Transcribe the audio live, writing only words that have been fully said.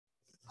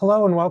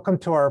Hello and welcome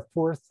to our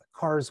fourth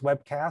CAHRS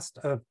webcast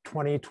of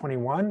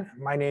 2021.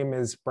 My name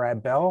is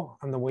Brad Bell.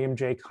 I'm the William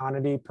J.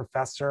 Conaty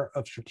Professor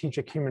of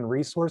Strategic Human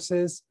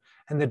Resources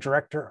and the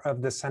Director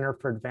of the Center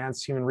for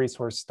Advanced Human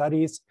Resource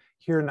Studies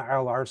here in the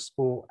ILR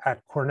School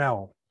at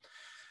Cornell.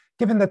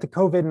 Given that the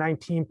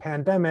COVID-19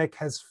 pandemic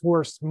has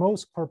forced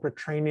most corporate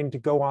training to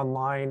go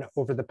online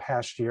over the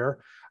past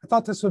year, I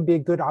thought this would be a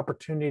good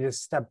opportunity to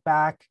step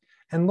back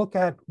and look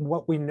at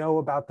what we know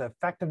about the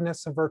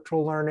effectiveness of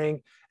virtual learning,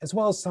 as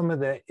well as some of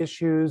the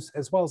issues,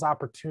 as well as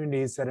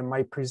opportunities that it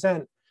might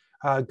present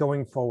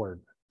going forward.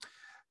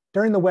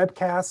 During the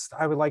webcast,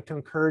 I would like to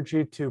encourage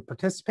you to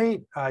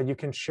participate. You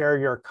can share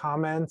your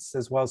comments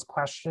as well as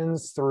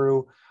questions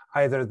through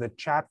either the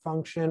chat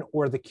function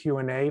or the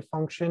Q&A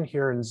function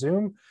here in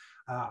Zoom.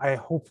 I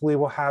hopefully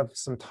will have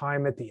some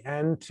time at the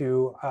end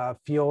to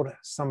field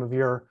some of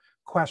your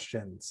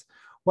questions.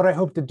 What I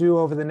hope to do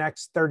over the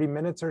next 30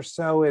 minutes or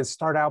so is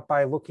start out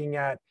by looking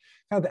at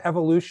kind of the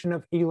evolution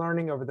of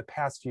e-learning over the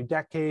past few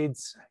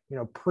decades,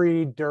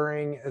 pre,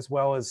 during, as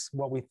well as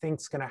what we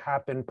think is going to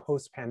happen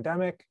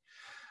post-pandemic.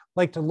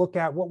 Like to look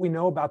at what we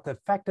know about the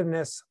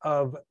effectiveness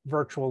of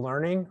virtual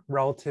learning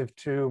relative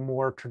to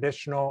more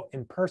traditional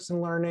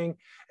in-person learning,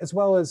 as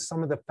well as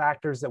some of the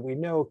factors that we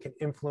know can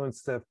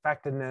influence the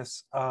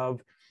effectiveness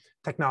of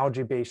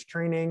technology-based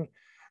training.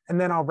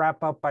 And then I'll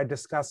wrap up by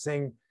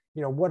discussing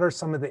what are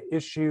some of the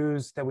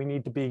issues that we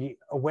need to be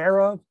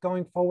aware of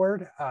going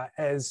forward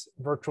as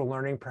virtual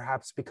learning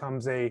perhaps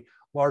becomes a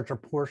larger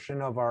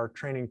portion of our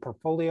training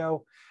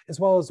portfolio, as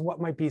well as what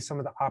might be some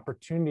of the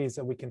opportunities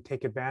that we can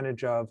take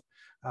advantage of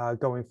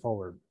going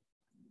forward.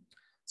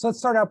 So let's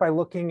start out by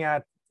looking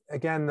at,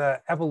 again, the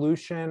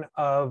evolution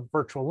of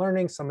virtual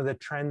learning, some of the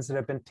trends that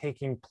have been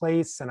taking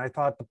place. And I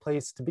thought the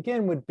place to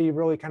begin would be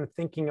really kind of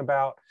thinking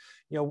about,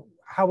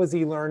 how is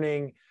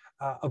e-learning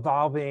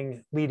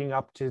evolving leading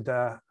up to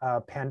the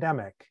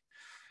pandemic.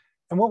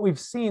 And what we've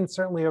seen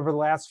certainly over the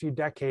last few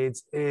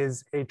decades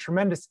is a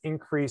tremendous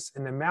increase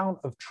in the amount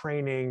of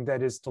training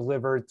that is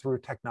delivered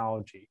through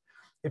technology.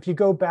 If you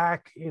go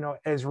back,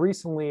 as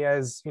recently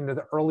as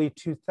the early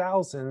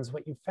 2000s,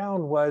 what you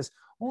found was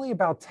only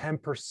about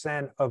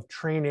 10% of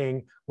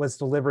training was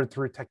delivered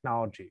through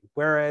technology.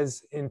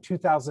 Whereas in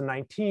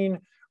 2019,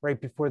 right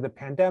before the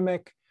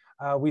pandemic,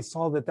 we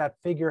saw that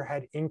figure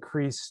had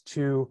increased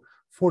to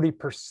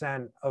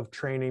 40% of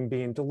training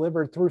being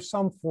delivered through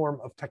some form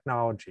of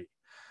technology.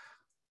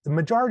 The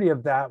majority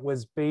of that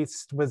was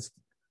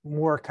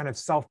more kind of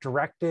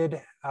self-directed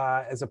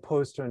as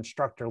opposed to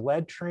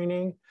instructor-led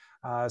training.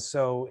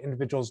 So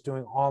individuals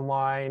doing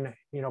online,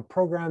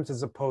 programs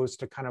as opposed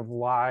to kind of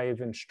live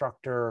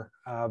instructor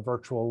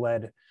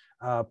virtual-led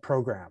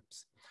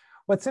programs.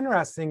 What's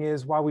interesting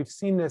is while we've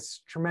seen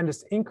this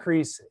tremendous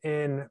increase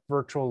in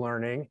virtual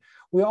learning,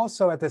 we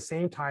also at the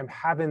same time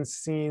haven't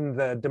seen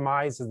the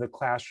demise of the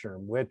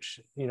classroom, which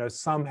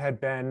some had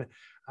been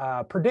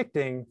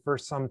predicting for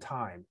some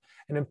time.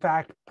 And in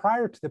fact,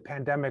 prior to the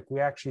pandemic, we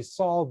actually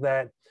saw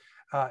that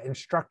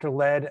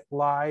instructor-led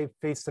live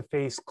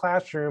face-to-face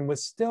classroom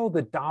was still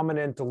the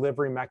dominant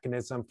delivery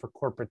mechanism for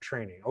corporate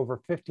training.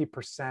 Over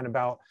 50%,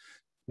 about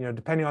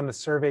depending on the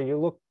survey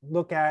you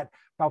look at,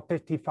 about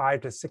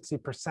 55 to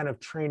 60% of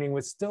training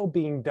was still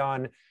being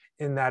done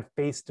in that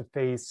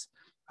face-to-face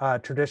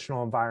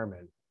traditional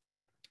environment.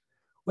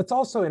 What's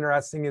also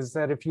interesting is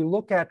that if you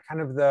look at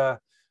kind of the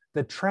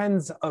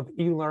trends of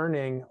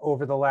e-learning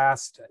over the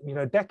last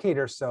decade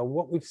or so,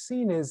 what we've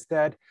seen is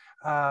that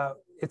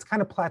it's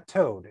kind of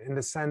plateaued in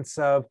the sense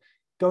of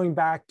going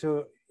back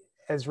to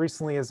as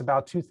recently as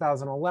about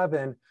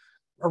 2011,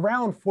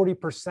 around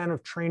 40%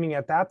 of training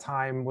at that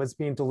time was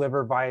being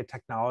delivered via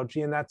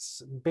technology. And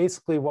that's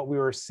basically what we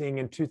were seeing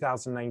in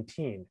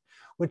 2019,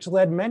 which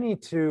led many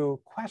to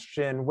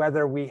question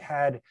whether we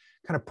had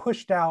kind of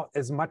pushed out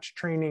as much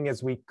training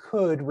as we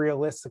could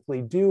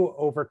realistically do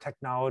over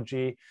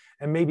technology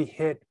and maybe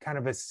hit kind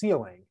of a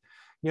ceiling.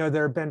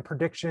 There have been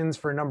predictions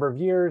for a number of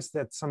years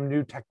that some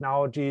new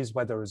technologies,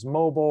 whether it was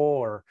mobile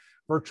or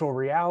virtual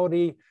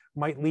reality,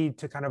 might lead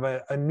to kind of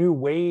a new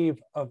wave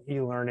of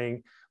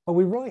e-learning. But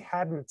we really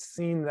hadn't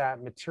seen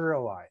that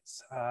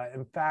materialize.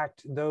 In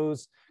fact,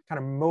 those kind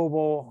of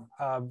mobile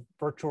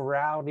virtual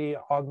reality,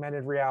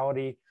 augmented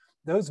reality,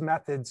 those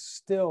methods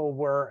still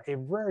were a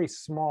very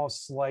small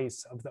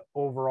slice of the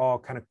overall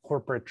kind of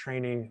corporate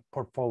training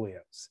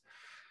portfolios.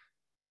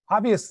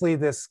 Obviously,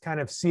 this kind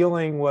of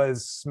ceiling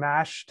was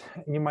smashed,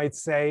 you might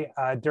say,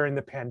 during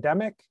the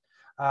pandemic,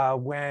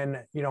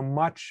 when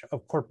much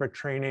of corporate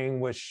training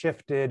was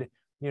shifted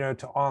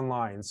to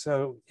online.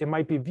 So it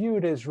might be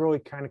viewed as really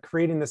kind of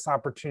creating this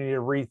opportunity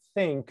to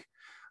rethink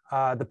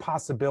the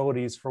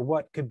possibilities for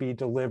what could be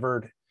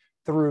delivered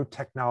through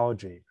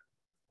technology.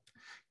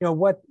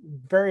 What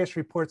various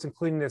reports,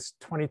 including this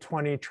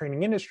 2020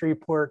 training industry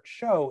report,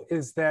 show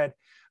is that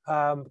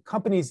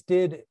companies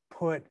did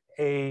put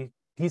a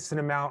decent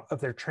amount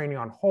of their training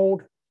on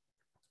hold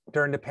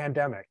during the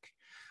pandemic.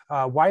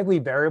 Widely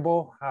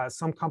variable.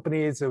 Some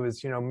companies, it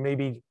was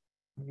maybe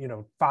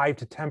 5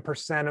 to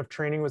 10% of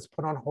training was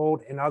put on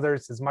hold, in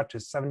others as much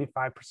as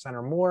 75%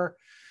 or more.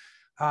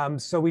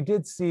 So we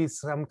did see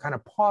some kind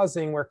of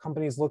pausing where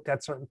companies looked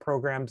at certain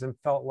programs and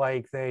felt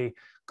like they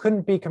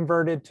couldn't be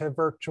converted to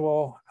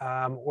virtual,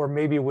 or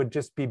maybe would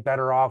just be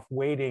better off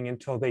waiting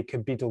until they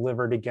could be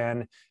delivered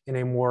again in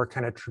a more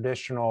kind of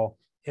traditional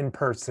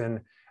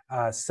in-person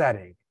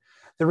setting.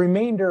 The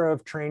remainder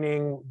of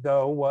training,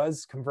 though,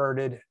 was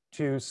converted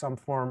to some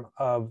form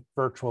of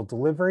virtual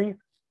delivery.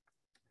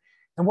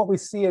 And what we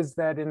see is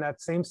that in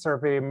that same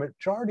survey, a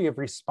majority of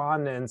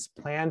respondents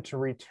plan to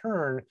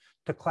return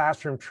to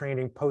classroom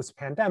training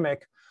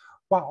post-pandemic,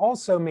 while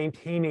also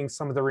maintaining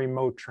some of the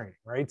remote training,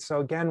 right? So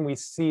again, we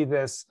see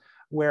this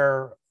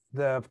where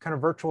the kind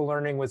of virtual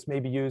learning was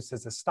maybe used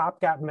as a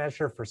stopgap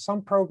measure for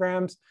some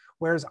programs,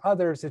 whereas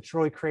others, it's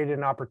really created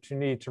an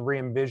opportunity to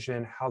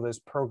re-envision how those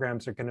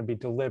programs are going to be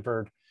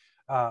delivered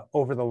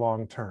over the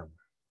long term.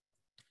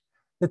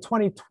 The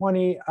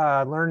 2020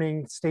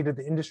 Learning State of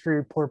the Industry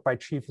report by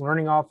Chief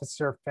Learning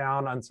Officer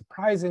found,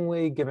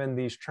 unsurprisingly, given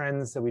these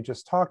trends that we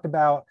just talked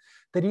about,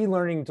 that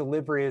e-learning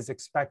delivery is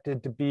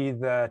expected to be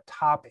the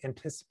top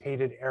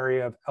anticipated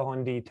area of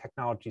L&D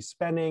technology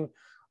spending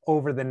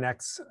over the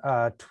next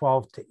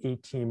 12 to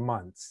 18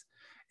 months.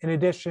 In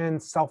addition,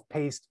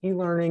 self-paced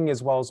e-learning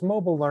as well as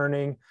mobile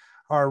learning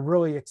are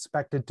really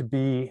expected to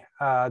be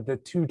the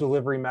two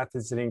delivery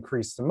methods that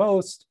increase the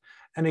most.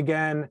 And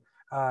again,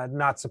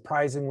 not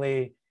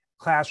surprisingly,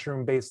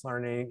 classroom-based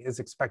learning is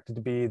expected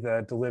to be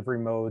the delivery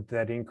mode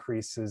that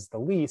increases the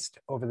least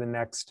over the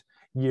next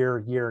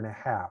year, year and a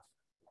half.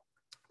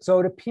 So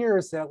it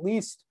appears that at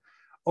least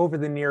over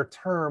the near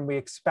term, we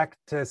expect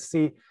to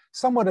see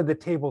somewhat of the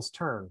tables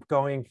turn,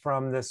 going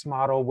from this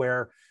model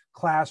where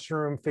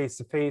classroom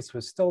face-to-face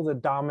was still the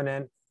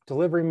dominant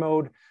delivery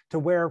mode to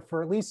where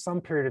for at least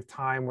some period of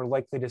time, we're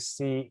likely to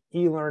see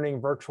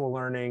e-learning, virtual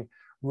learning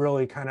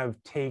really kind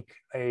of take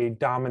a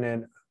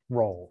dominant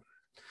role.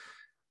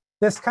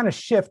 This kind of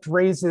shift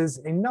raises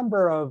a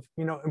number of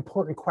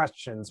important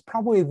questions,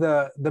 probably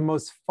the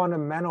most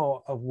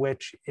fundamental of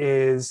which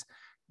is,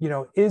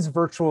 is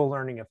virtual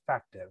learning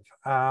effective?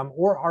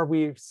 Or are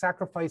we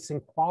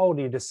sacrificing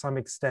quality to some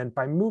extent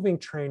by moving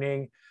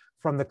training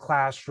from the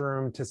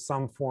classroom to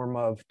some form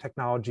of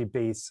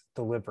technology-based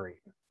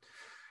delivery?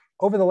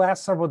 Over the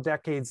last several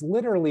decades,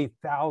 literally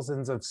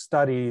thousands of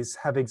studies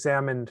have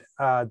examined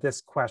this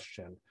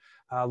question.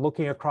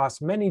 Looking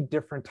across many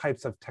different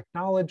types of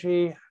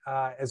technology,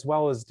 as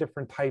well as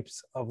different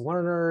types of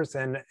learners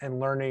and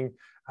learning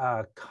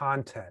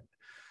content.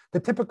 The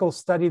typical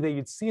study that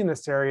you'd see in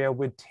this area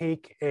would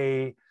take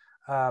a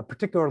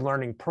particular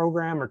learning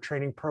program or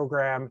training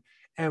program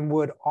and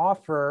would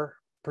offer,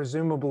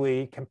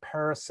 presumably,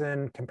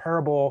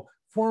 comparable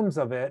forms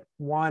of it,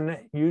 one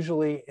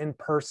usually in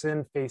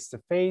person,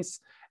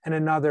 face-to-face, and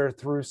another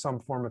through some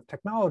form of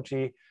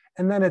technology.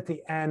 And then at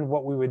the end,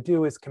 what we would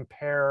do is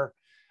compare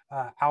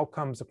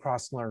outcomes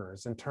across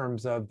learners in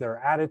terms of their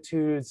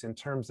attitudes, in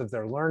terms of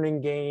their learning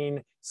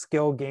gain,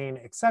 skill gain,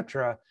 et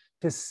cetera,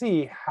 to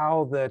see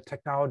how the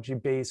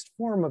technology-based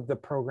form of the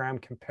program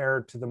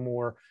compared to the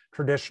more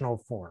traditional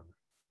form.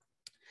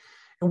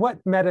 And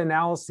what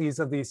meta-analyses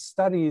of these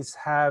studies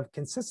have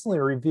consistently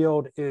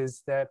revealed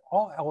is that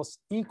all else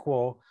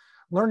equal,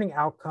 learning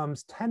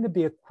outcomes tend to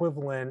be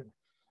equivalent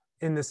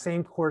in the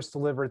same course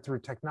delivered through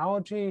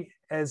technology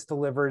as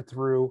delivered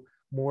through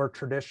more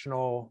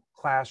traditional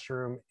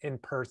classroom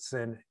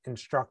in-person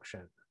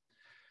instruction.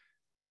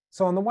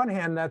 So on the one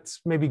hand,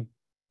 that's maybe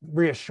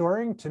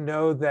reassuring to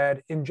know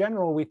that in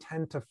general, we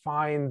tend to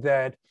find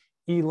that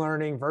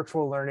e-learning,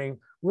 virtual learning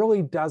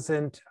really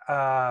doesn't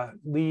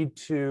lead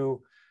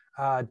to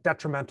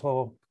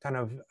detrimental kind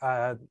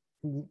of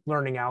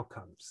learning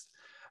outcomes,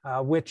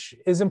 which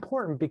is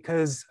important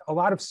because a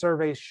lot of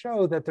surveys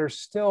show that there's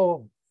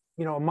still,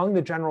 among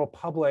the general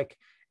public,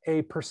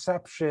 a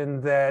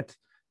perception that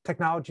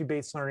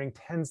technology-based learning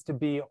tends to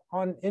be,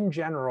 in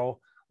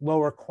general,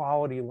 lower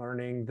quality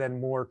learning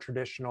than more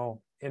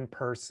traditional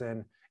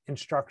in-person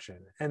instruction.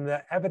 And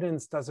the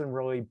evidence doesn't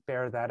really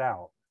bear that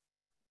out.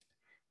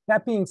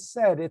 That being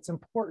said, it's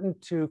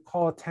important to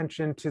call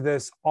attention to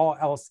this all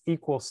else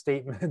equal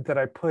statement that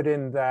I put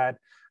in that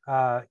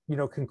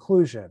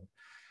conclusion.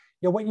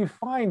 What you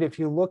find if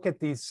you look at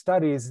these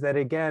studies that,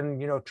 again,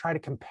 try to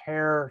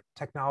compare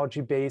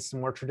technology-based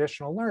and more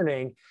traditional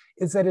learning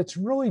is that it's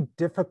really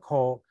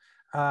difficult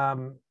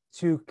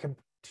to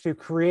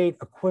create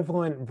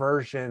equivalent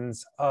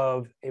versions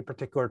of a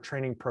particular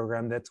training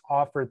program that's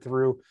offered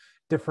through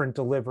different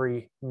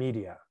delivery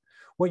media.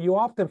 What you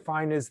often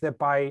find is that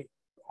by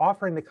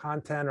offering the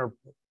content or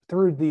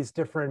through these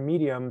different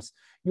mediums,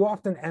 you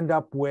often end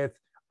up with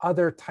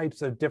other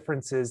types of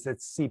differences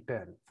that seep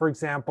in. For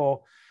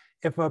example,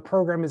 if a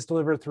program is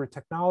delivered through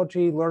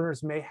technology,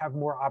 learners may have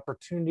more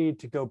opportunity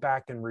to go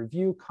back and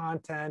review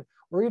content,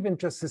 or even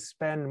just to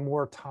spend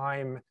more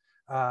time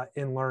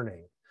in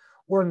learning.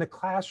 Or in the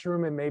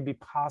classroom, it may be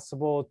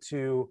possible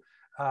to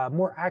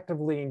more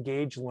actively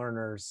engage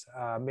learners,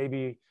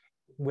 maybe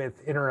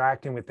with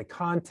interacting with the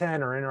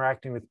content or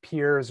interacting with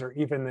peers or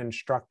even the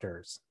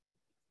instructors.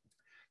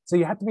 So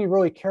you have to be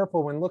really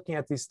careful when looking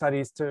at these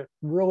studies to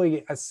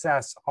really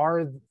assess,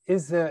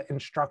 is the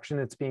instruction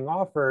that's being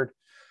offered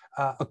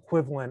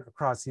equivalent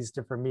across these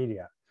different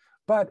media?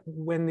 But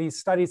when these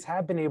studies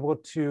have been able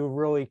to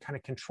really kind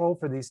of control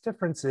for these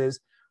differences,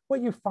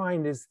 what you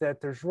find is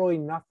that there's really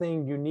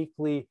nothing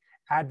uniquely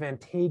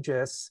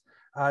advantageous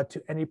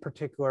to any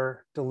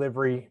particular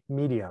delivery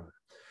medium.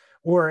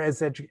 Or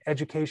as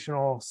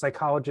educational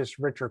psychologist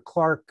Richard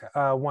Clark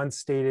once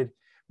stated,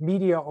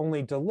 media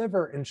only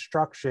deliver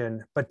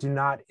instruction, but do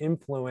not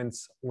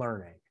influence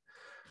learning.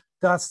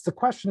 Thus, the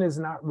question is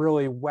not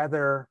really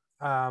whether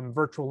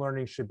virtual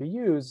learning should be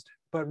used,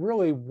 but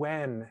really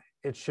when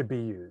it should be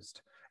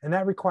used. And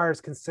that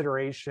requires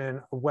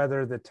consideration of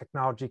whether the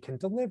technology can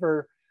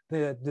deliver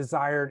the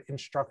desired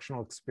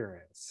instructional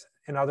experience.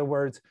 In other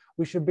words,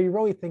 we should be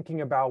really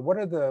thinking about what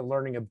are the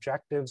learning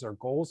objectives or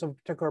goals of a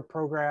particular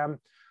program.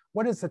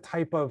 What is the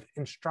type of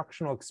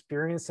instructional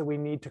experience that we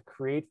need to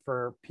create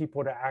for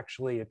people to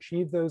actually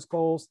achieve those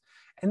goals?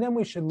 And then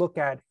we should look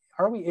at,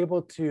 are we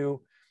able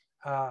to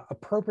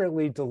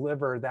appropriately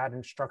deliver that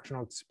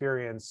instructional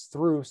experience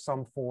through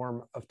some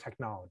form of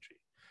technology?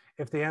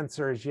 If the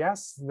answer is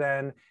yes,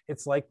 then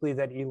it's likely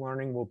that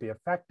e-learning will be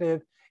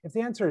effective. If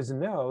the answer is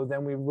no,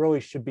 then we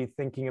really should be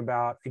thinking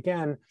about,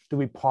 again, do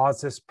we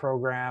pause this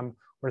program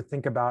or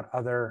think about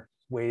other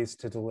ways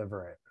to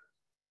deliver it?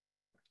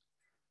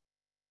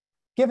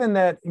 Given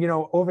that,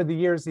 over the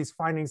years, these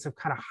findings have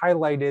kind of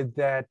highlighted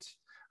that,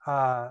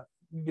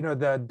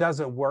 the does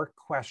it work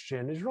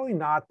question is really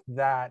not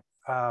that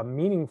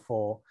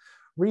meaningful.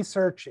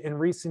 Research in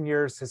recent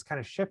years has kind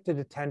of shifted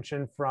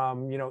attention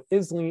from,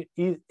 is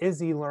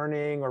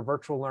e-learning or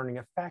virtual learning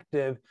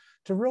effective,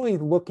 to really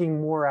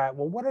looking more at,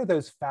 well, what are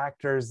those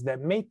factors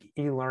that make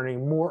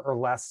e-learning more or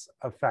less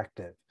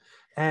effective?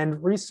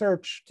 And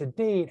research to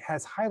date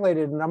has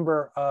highlighted a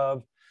number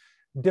of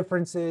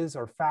differences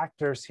or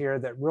factors here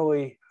that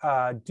really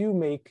do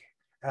make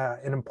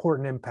an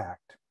important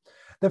impact.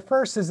 The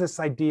first is this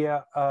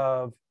idea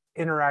of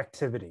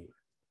interactivity.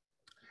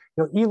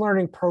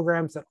 E-learning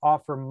programs that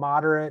offer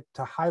moderate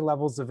to high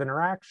levels of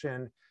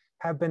interaction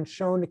have been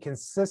shown to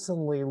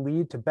consistently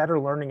lead to better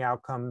learning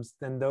outcomes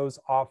than those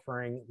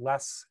offering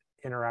less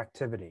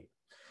interactivity.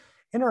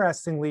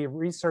 Interestingly,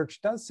 research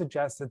does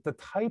suggest that the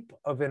type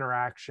of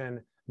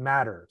interaction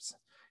matters.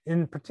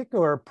 In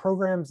particular,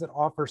 programs that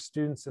offer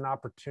students an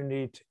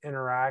opportunity to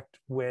interact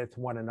with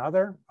one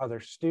another, other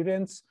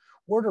students,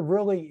 or to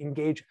really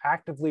engage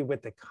actively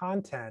with the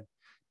content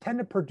tend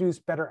to produce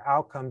better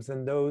outcomes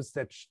than those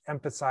that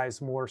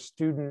emphasize more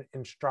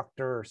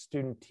student-instructor or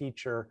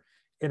student-teacher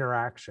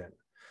interaction.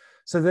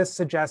 So this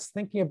suggests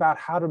thinking about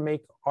how to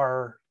make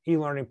our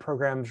e-learning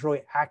programs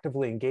really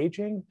actively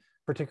engaging,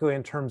 particularly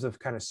in terms of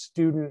kind of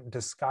student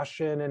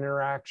discussion and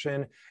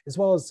interaction, as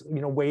well as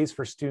ways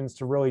for students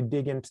to really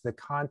dig into the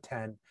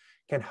content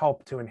can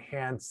help to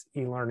enhance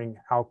e-learning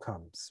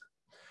outcomes.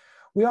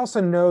 We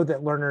also know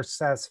that learners'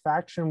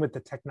 satisfaction with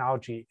the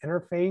technology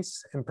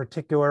interface, in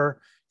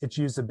particular its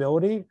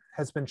usability,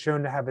 has been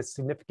shown to have a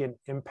significant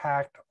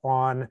impact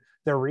on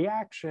their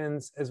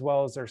reactions as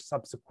well as their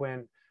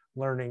subsequent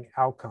learning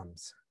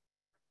outcomes.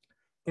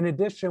 In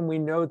addition, we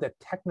know that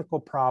technical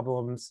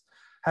problems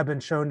have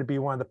been shown to be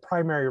one of the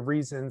primary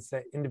reasons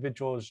that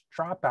individuals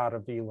drop out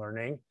of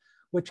e-learning,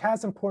 which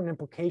has important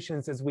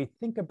implications as we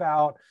think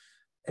about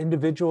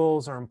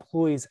individuals or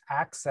employees'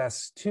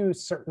 access to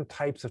certain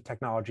types of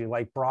technology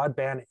like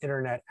broadband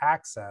internet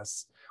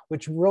access,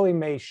 which really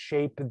may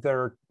shape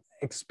their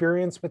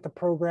experience with the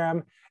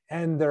program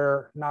and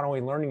their not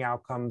only learning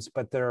outcomes,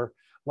 but their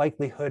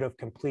likelihood of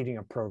completing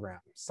a program,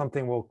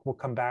 something we'll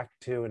come back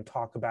to and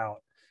talk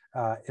about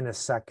in a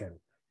second.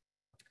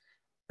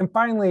 And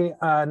finally,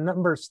 a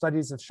number of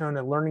studies have shown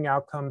that learning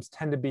outcomes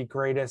tend to be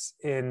greatest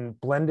in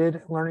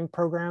blended learning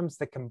programs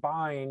that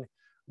combine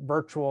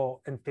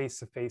virtual and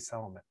face-to-face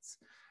elements.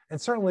 And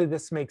certainly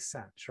this makes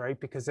sense, right?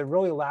 Because it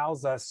really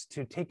allows us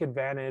to take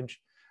advantage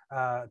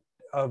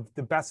of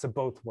the best of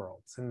both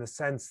worlds, in the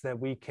sense that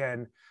we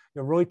can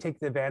really take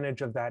the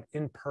advantage of that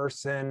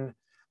in-person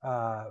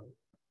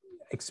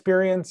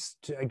experience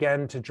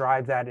to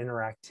drive that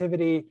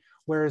interactivity,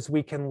 whereas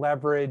we can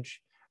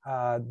leverage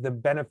the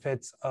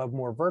benefits of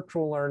more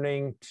virtual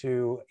learning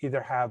to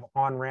either have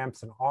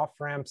on-ramps and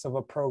off-ramps of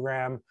a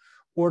program,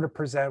 or to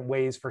present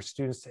ways for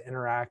students to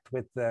interact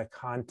with the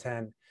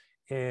content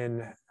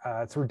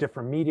through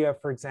different media,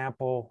 for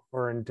example,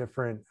 or in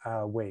different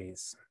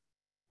ways.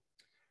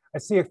 I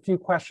see a few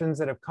questions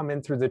that have come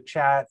in through the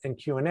chat and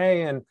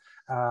Q&A, and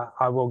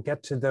I will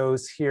get to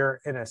those here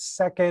in a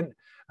second.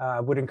 I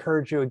would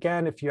encourage you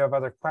again, if you have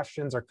other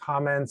questions or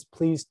comments,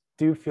 please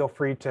do feel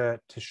free to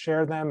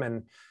share them,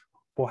 and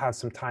we'll have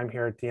some time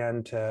here at the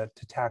end to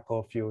tackle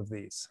a few of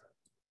these.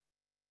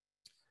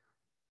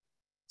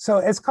 So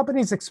as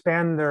companies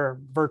expand their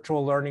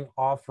virtual learning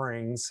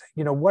offerings,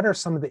 what are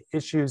some of the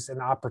issues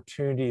and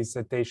opportunities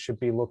that they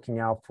should be looking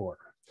out for?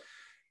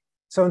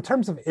 So in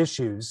terms of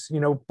issues,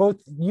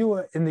 both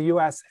in the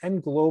US and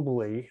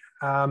globally,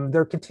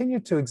 there continue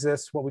to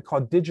exist what we call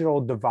digital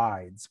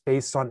divides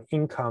based on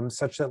income,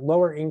 such that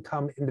lower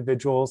income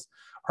individuals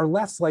are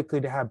less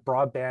likely to have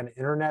broadband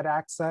internet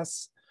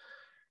access.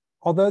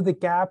 Although the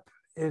gap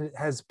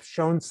has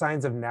shown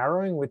signs of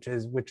narrowing, which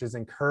is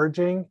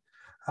encouraging,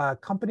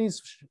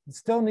 companies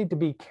still need to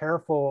be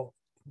careful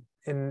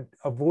in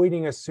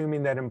avoiding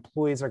assuming that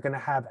employees are going to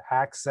have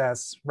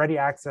ready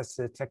access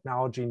to the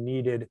technology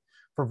needed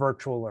for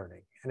virtual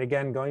learning. And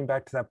again, going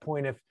back to that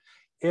point,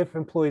 if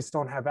employees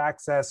don't have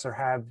access or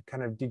have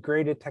kind of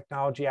degraded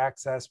technology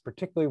access,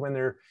 particularly when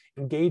they're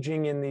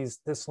engaging in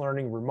this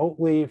learning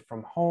remotely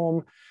from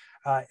home,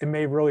 it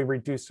may really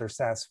reduce their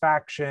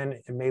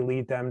satisfaction. It may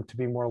lead them to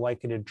be more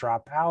likely to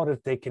drop out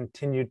if they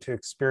continue to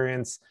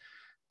experience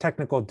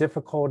technical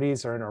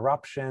difficulties or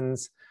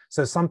interruptions.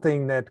 So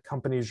something that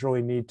companies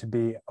really need to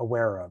be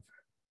aware of.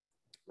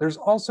 There's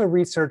also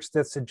research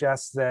that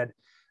suggests that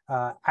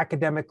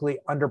academically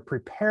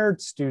underprepared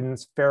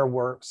students fare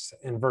worse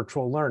in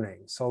virtual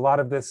learning. So a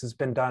lot of this has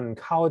been done in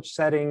college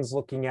settings,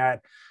 looking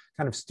at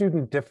kind of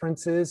student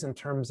differences in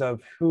terms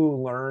of who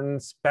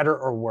learns better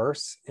or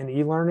worse in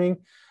e-learning.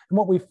 And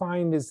what we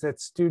find is that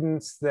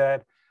students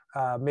that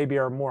maybe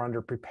are more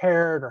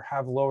underprepared or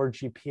have lower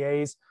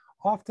GPAs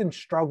often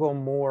struggle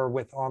more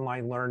with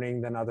online learning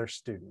than other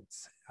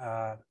students.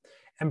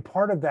 And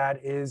part of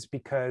that is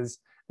because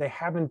they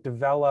haven't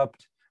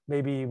developed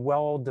maybe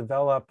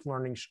well-developed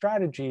learning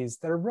strategies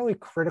that are really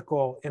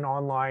critical in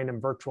online and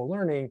virtual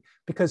learning,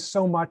 because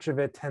so much of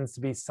it tends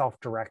to be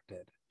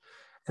self-directed.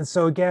 And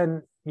so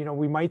again,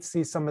 we might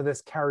see some of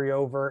this carry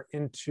over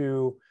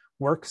into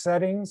work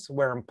settings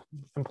where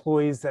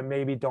employees that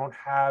maybe don't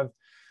have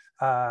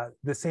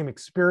the same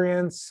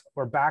experience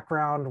or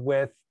background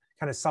with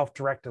kind of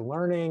self-directed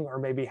learning, or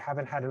maybe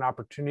haven't had an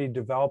opportunity to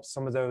develop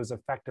some of those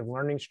effective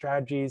learning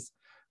strategies,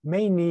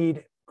 may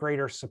need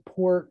greater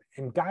support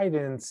and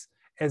guidance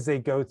as they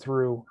go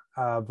through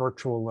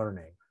virtual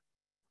learning.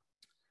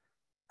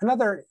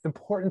 Another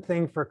important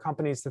thing for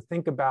companies to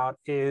think about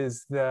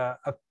is the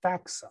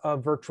effects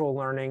of virtual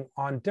learning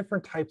on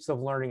different types of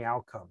learning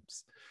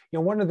outcomes.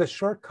 One of the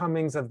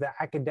shortcomings of the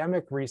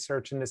academic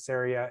research in this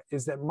area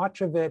is that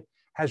much of it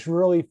has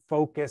really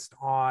focused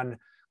on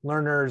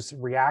learners'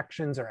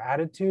 reactions or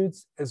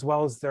attitudes, as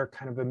well as their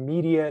kind of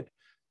immediate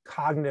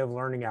cognitive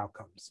learning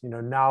outcomes,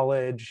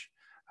 knowledge,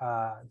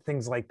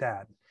 things like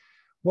that.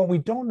 What we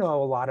don't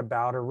know a lot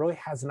about, or really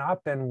has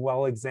not been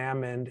well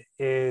examined,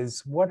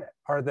 is what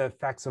are the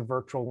effects of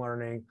virtual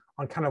learning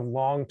on kind of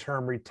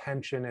long-term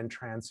retention and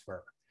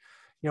transfer.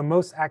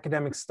 Most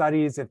academic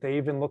studies, if they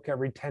even look at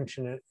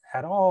retention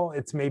at all,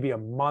 it's maybe a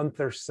month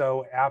or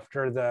so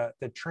after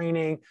the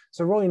training.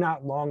 So really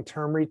not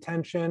long-term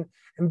retention,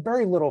 and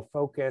very little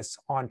focus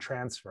on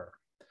transfer.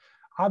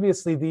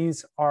 Obviously,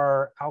 these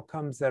are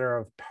outcomes that are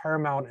of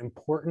paramount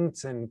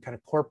importance in kind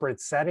of corporate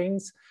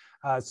settings.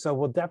 So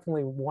will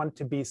definitely want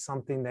to be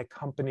something that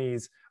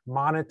companies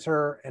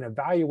monitor and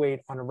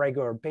evaluate on a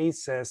regular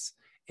basis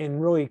in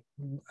really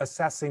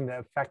assessing the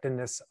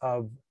effectiveness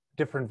of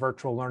different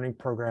virtual learning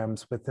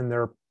programs within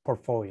their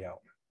portfolio.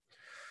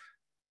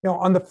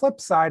 On the flip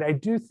side, I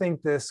do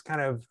think this kind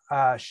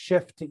of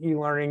shift to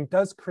e-learning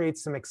does create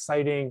some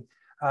exciting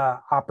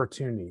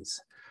opportunities.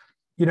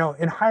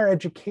 In higher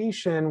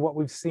education, what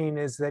we've seen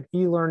is that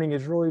e-learning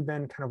has really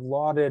been kind of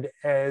lauded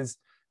as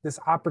this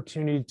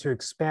opportunity to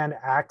expand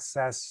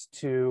access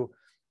to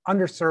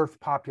underserved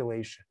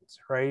populations,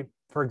 right?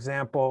 For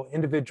example,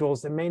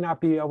 individuals that may not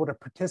be able to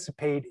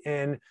participate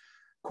in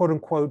quote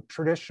unquote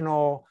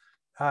traditional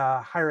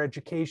higher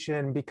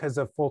education because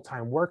of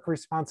full-time work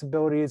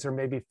responsibilities or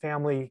maybe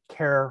family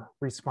care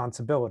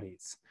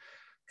responsibilities.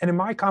 And in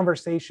my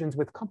conversations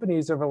with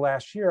companies over the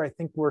last year, I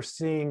think we're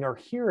seeing or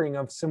hearing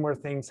of similar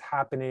things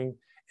happening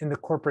in the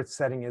corporate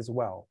setting as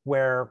well,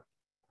 where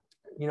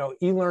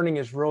e-learning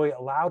has really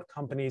allowed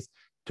companies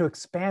to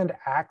expand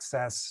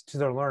access to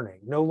their learning.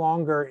 No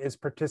longer is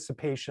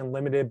participation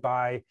limited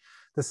by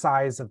the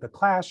size of the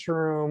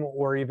classroom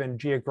or even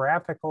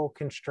geographical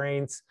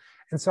constraints.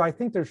 And so I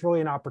think there's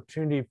really an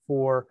opportunity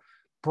for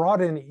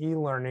broaden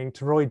e-learning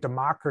to really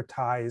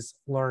democratize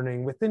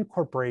learning within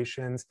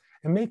corporations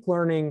and make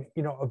learning,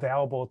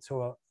 available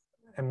to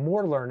and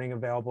more learning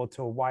available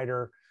to a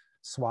wider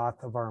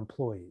swath of our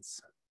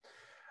employees.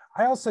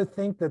 I also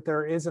think that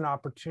there is an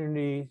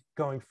opportunity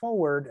going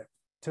forward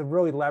to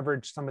really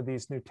leverage some of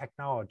these new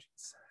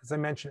technologies. As I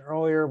mentioned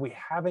earlier, we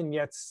haven't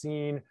yet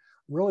seen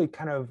really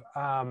kind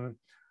of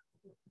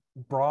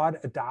broad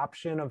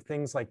adoption of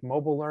things like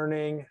mobile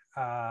learning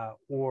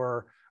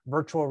or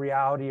virtual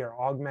reality or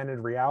augmented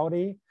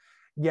reality.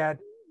 Yet,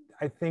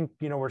 I think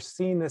we're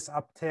seeing this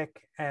uptick,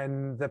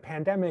 and the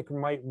pandemic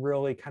might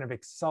really kind of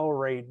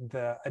accelerate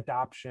the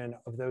adoption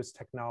of those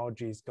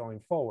technologies going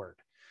forward.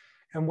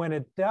 And when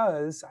it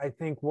does, I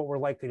think what we're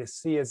likely to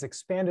see is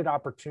expanded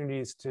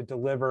opportunities to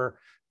deliver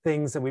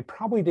things that we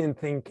probably didn't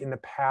think in the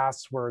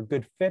past were a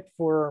good fit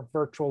for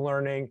virtual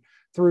learning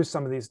through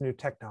some of these new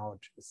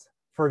technologies.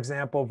 For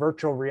example,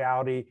 virtual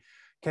reality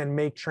can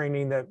make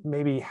training that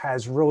maybe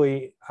has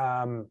really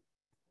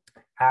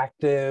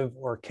active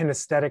or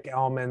kinesthetic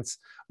elements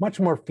much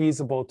more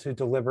feasible to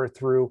deliver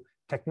through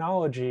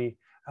technology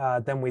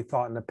than we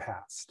thought in the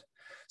past.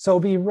 So it'll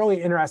be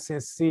really interesting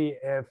to see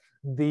if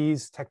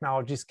these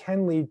technologies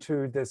can lead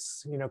to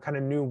this, kind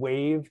of new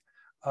wave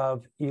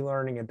of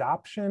e-learning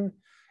adoption,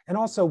 and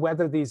also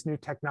whether these new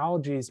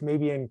technologies,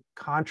 maybe in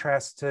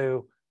contrast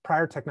to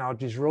prior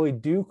technologies, really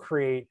do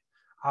create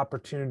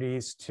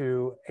opportunities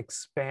to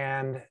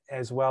expand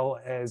as well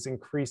as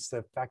increase the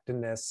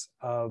effectiveness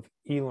of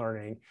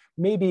e-learning,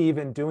 maybe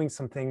even doing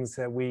some things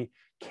that we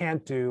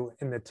can't do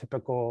in the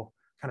typical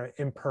kind of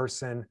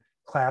in-person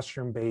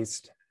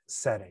classroom-based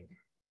setting.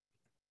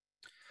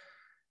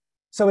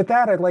 So with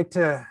that, I'd like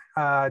to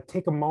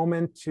take a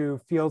moment to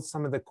field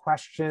some of the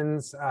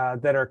questions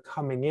that are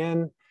coming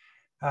in.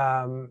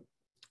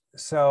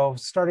 So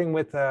starting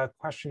with a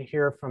question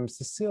here from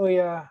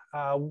Cecilia,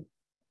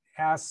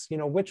 asks,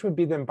 which would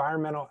be the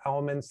environmental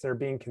elements that are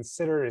being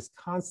considered as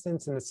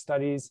constants in the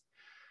studies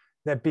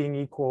that being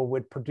equal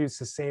would produce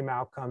the same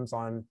outcomes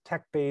on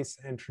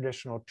tech-based and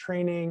traditional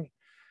training?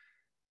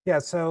 Yeah,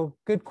 so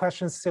good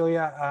question,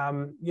 Cecilia.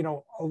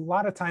 A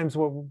lot of times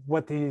what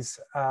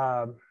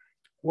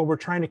we're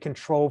trying to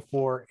control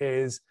for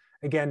is,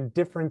 again,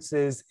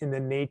 differences in the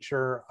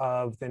nature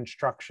of the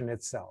instruction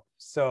itself.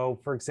 So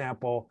for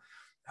example,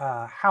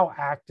 how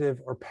active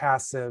or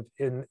passive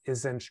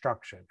is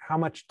instruction? How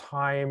much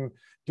time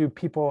do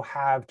people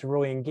have to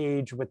really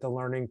engage with the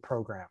learning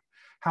program?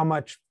 How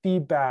much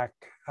feedback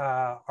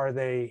are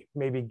they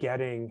maybe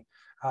getting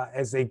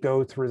as they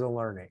go through the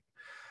learning?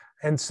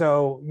 And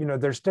so,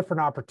 there's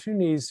different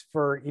opportunities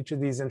for each of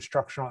these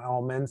instructional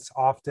elements,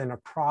 often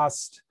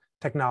across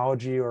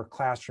technology or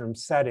classroom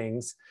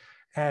settings.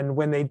 And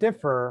when they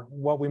differ,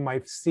 what we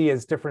might see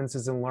as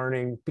differences in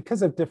learning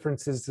because of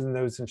differences in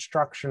those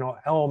instructional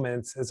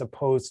elements as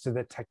opposed to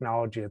the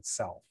technology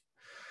itself.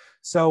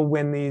 So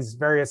when these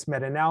various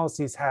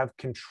meta-analyses have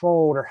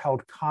controlled or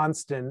held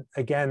constant,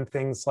 again,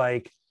 things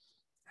like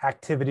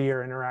activity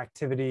or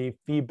interactivity,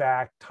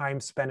 feedback, time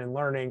spent in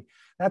learning,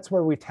 that's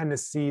where we tend to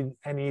see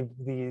any of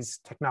these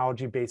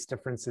technology-based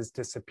differences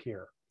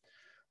disappear,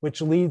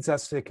 which leads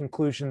us to the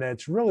conclusion that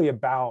it's really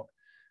about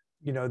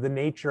the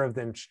nature of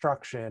the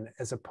instruction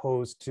as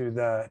opposed to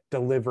the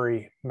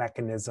delivery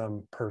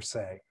mechanism per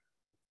se.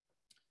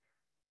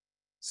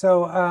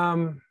 So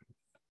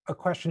a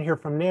question here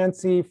from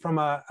Nancy, from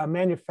a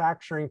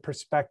manufacturing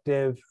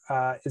perspective,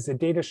 is the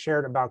data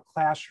shared about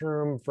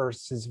classroom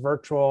versus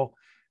virtual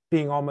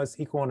being almost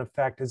equal in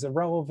effect? Is it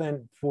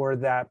relevant for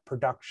that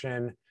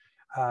production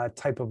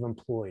type of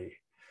employee?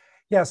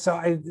 Yeah,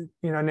 so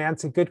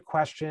Nancy, good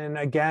question.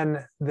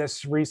 Again,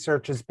 this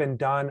research has been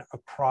done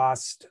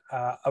across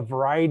a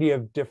variety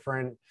of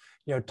different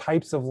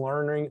types of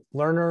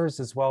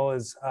learners as well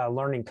as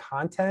learning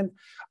content.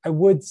 I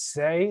would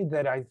say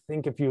that I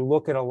think if you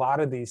look at a lot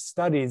of these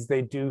studies,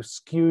 they do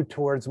skew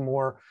towards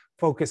more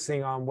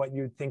focusing on what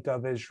you think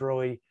of as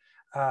really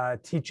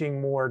teaching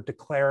more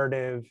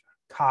declarative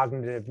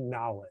cognitive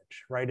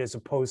knowledge, right, as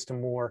opposed to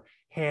more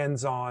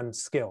hands-on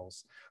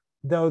skills.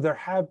 Though there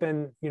have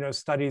been,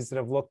 studies that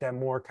have looked at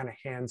more kind of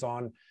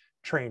hands-on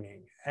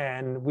training,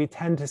 and we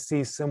tend to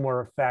see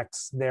similar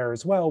effects there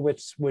as well,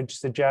 which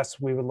suggests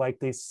we would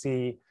likely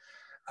see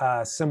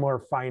similar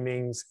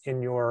findings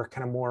in your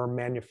kind of more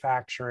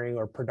manufacturing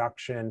or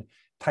production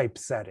type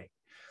setting.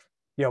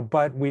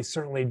 But we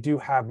certainly do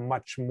have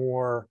much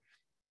more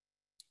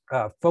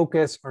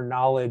focus or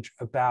knowledge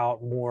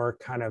about more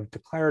kind of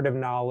declarative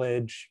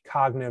knowledge,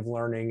 cognitive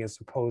learning, as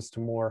opposed to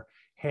more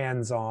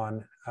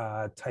hands-on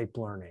type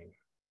learning.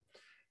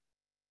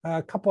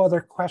 A couple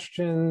other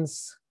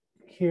questions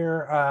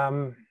here.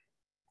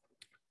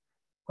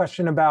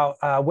 Question about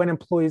when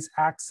employees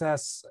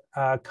access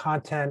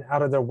content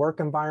out of their work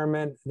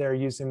environment, they're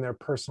using their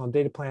personal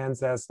data plans,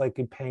 that's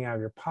likely paying out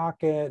of your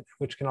pocket,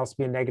 which can also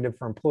be a negative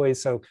for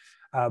employees. So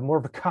more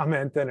of a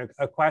comment than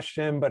a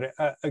question, but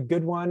a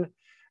good one.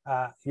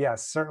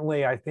 Yes,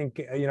 certainly I think,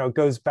 it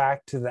goes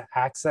back to the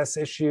access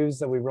issues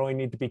that we really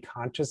need to be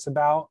conscious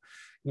about.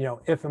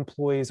 If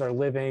employees are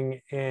living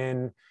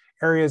in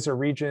areas or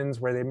regions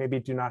where they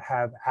maybe do not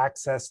have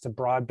access to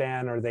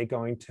broadband, are they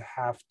going to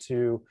have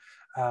to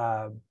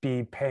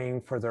be paying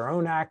for their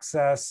own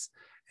access?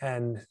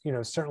 And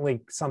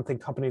certainly something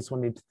companies will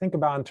need to think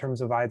about in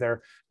terms of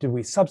either do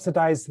we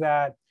subsidize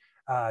that?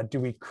 Do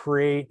we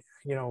create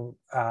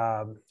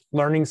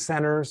learning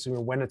centers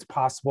when it's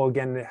possible,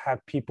 again, to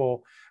have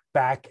people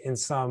back in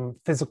some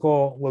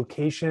physical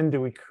location?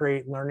 Do we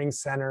create learning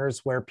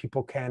centers where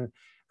people can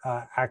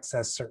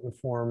access certain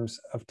forms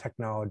of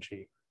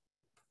technology?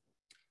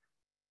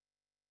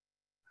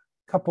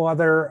 A couple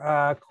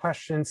other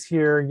questions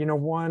here.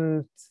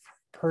 One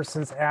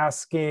person's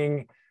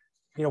asking,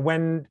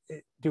 when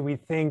do we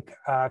think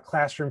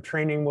classroom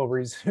training will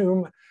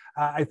resume?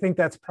 I think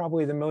that's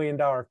probably the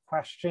million-dollar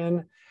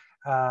question.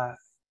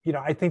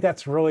 I think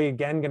that's really,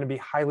 again, going to be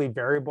highly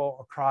variable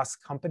across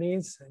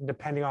companies,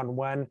 depending on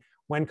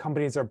when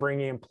companies are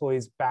bringing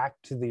employees back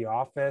to the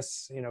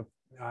office.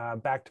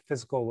 back to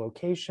physical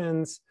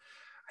locations.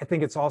 I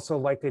think it's also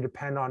likely to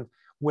depend on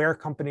where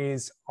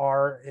companies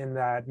are in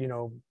that,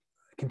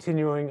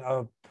 continuing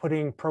of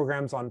putting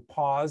programs on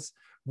pause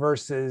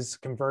versus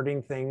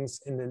converting things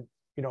in the,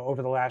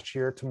 over the last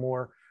year to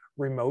more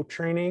remote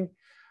training.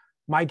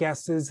 My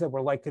guess is that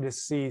we're likely to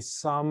see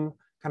some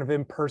kind of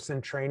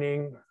in-person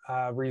training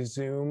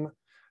resume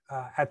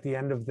at the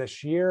end of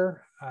this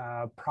year.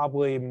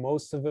 Probably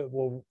most of it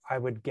will, I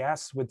would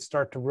guess, would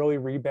start to really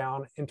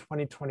rebound in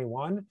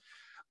 2021.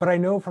 But I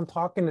know from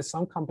talking to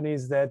some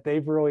companies that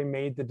they've really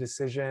made the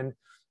decision,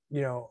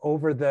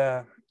 over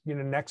the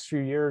next few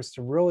years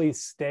to really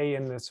stay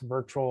in this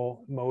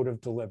virtual mode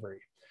of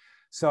delivery.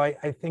 So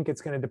I think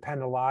it's going to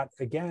depend a lot,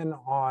 again,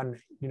 on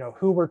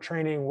who we're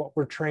training, what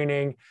we're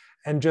training,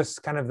 and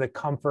just kind of the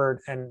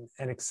comfort and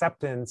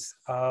acceptance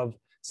of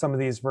some of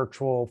these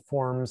virtual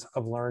forms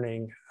of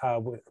learning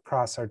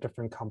across our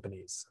different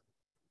companies.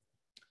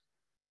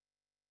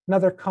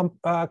 Another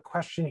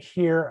question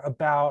here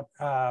about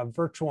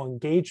virtual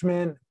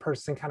engagement.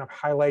 Person kind of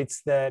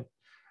highlights that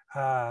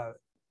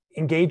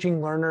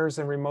engaging learners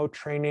in remote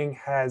training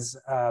has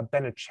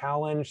been a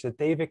challenge that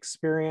they've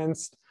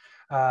experienced.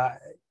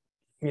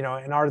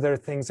 And are there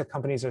things that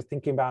companies are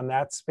thinking about in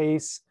that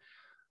space?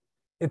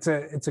 It's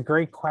a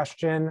great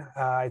question.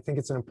 I think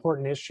it's an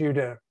important issue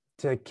to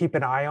keep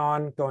an eye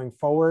on going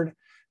forward.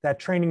 That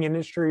training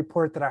industry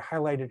report that I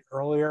highlighted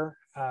earlier,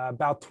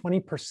 about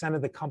 20%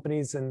 of the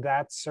companies in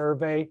that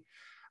survey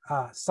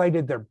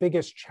cited their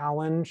biggest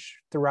challenge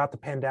throughout the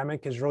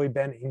pandemic has really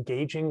been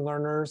engaging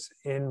learners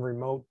in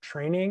remote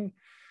training.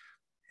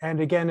 And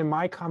again, in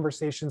my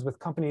conversations with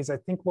companies, I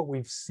think what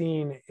we've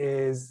seen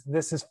is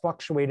this has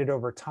fluctuated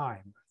over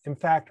time. In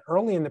fact,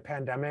 early in the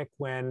pandemic,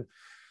 when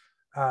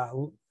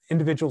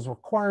individuals were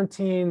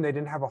quarantined, they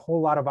didn't have a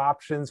whole lot of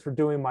options for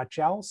doing much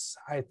else.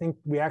 I think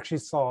we actually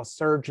saw a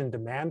surge in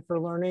demand for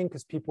learning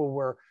because people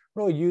were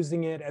really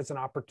using it as an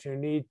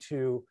opportunity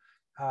to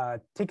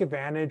take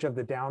advantage of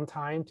the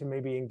downtime to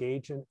maybe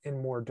engage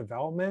in more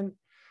development.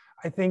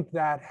 I think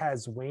that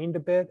has waned a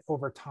bit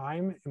over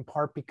time, in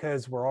part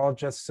because we're all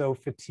just so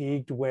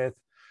fatigued with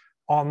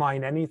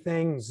online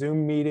anything,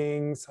 Zoom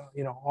meetings,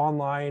 being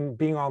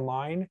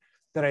online,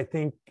 that I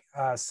think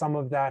some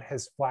of that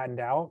has flattened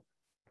out.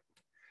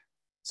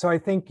 So I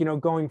think,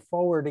 going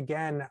forward,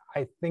 again,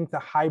 I think the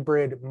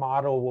hybrid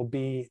model will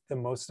be the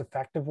most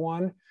effective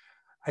one.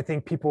 I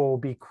think people will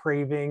be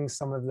craving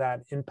some of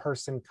that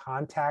in-person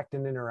contact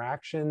and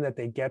interaction that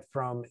they get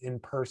from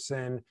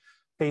in-person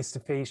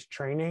face-to-face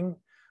training,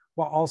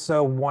 while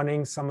also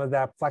wanting some of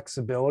that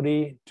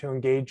flexibility to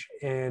engage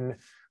in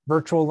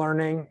virtual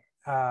learning,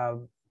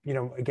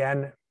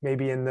 again,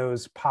 maybe in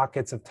those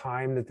pockets of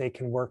time that they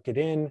can work it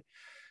in.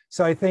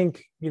 So I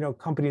think,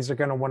 companies are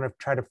going to want to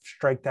try to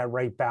strike that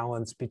right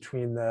balance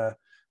between the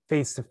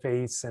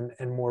face-to-face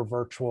and more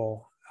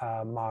virtual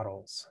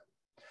models.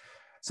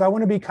 So I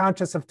want to be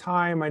conscious of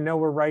time. I know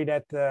we're right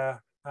at the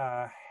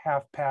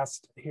half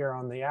past here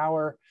on the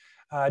hour.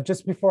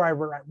 Just before I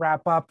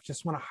wrap up,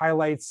 just want to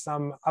highlight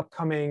some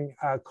upcoming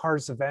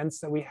CAHRS events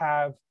that we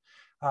have.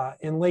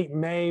 In late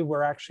May,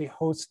 we're actually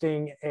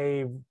hosting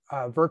a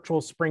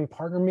virtual spring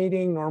partner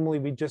meeting. Normally,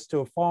 we just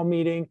do a fall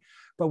meeting,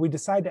 but we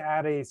decided to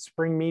add a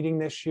spring meeting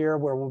this year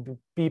where we'll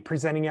be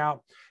presenting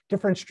out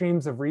different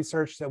streams of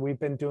research that we've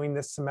been doing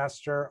this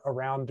semester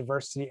around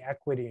diversity,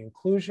 equity,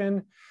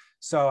 inclusion.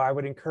 So I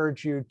would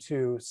encourage you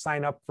to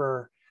sign up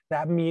for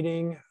that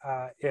meeting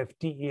if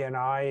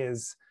DE&I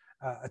is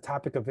a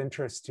topic of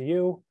interest to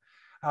you.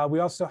 We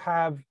also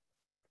have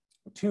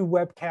 2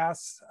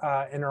 webcasts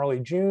in early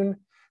June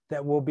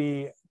that will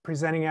be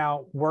presenting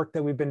out work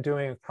that we've been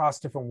doing across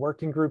different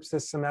working groups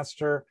this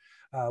semester.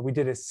 We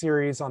did a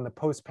series on the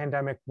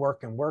post-pandemic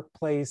work and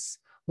workplace,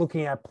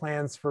 looking at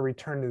plans for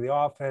return to the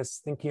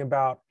office, thinking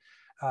about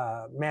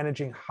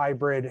managing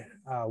hybrid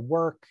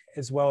work,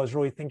 as well as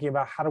really thinking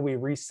about how do we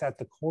reset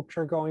the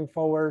culture going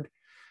forward,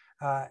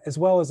 as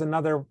well as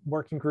another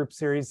working group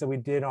series that we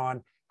did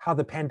on how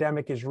the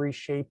pandemic is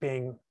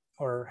reshaping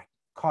or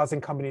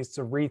causing companies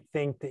to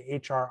rethink the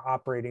HR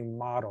operating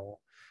model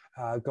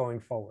going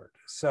forward.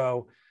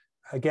 So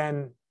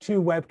again,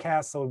 2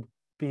 webcasts that will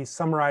be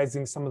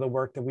summarizing some of the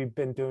work that we've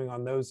been doing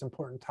on those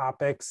important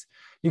topics.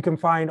 You can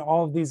find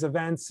all of these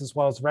events as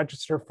well as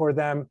register for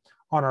them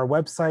on our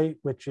website,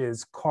 which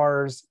is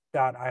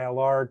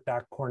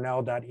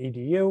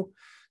cahrs.ilr.cornell.edu.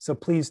 So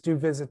please do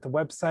visit the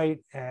website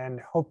and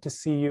hope to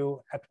see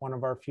you at one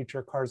of our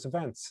future CAHRS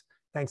events.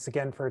 Thanks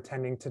again for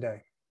attending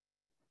today.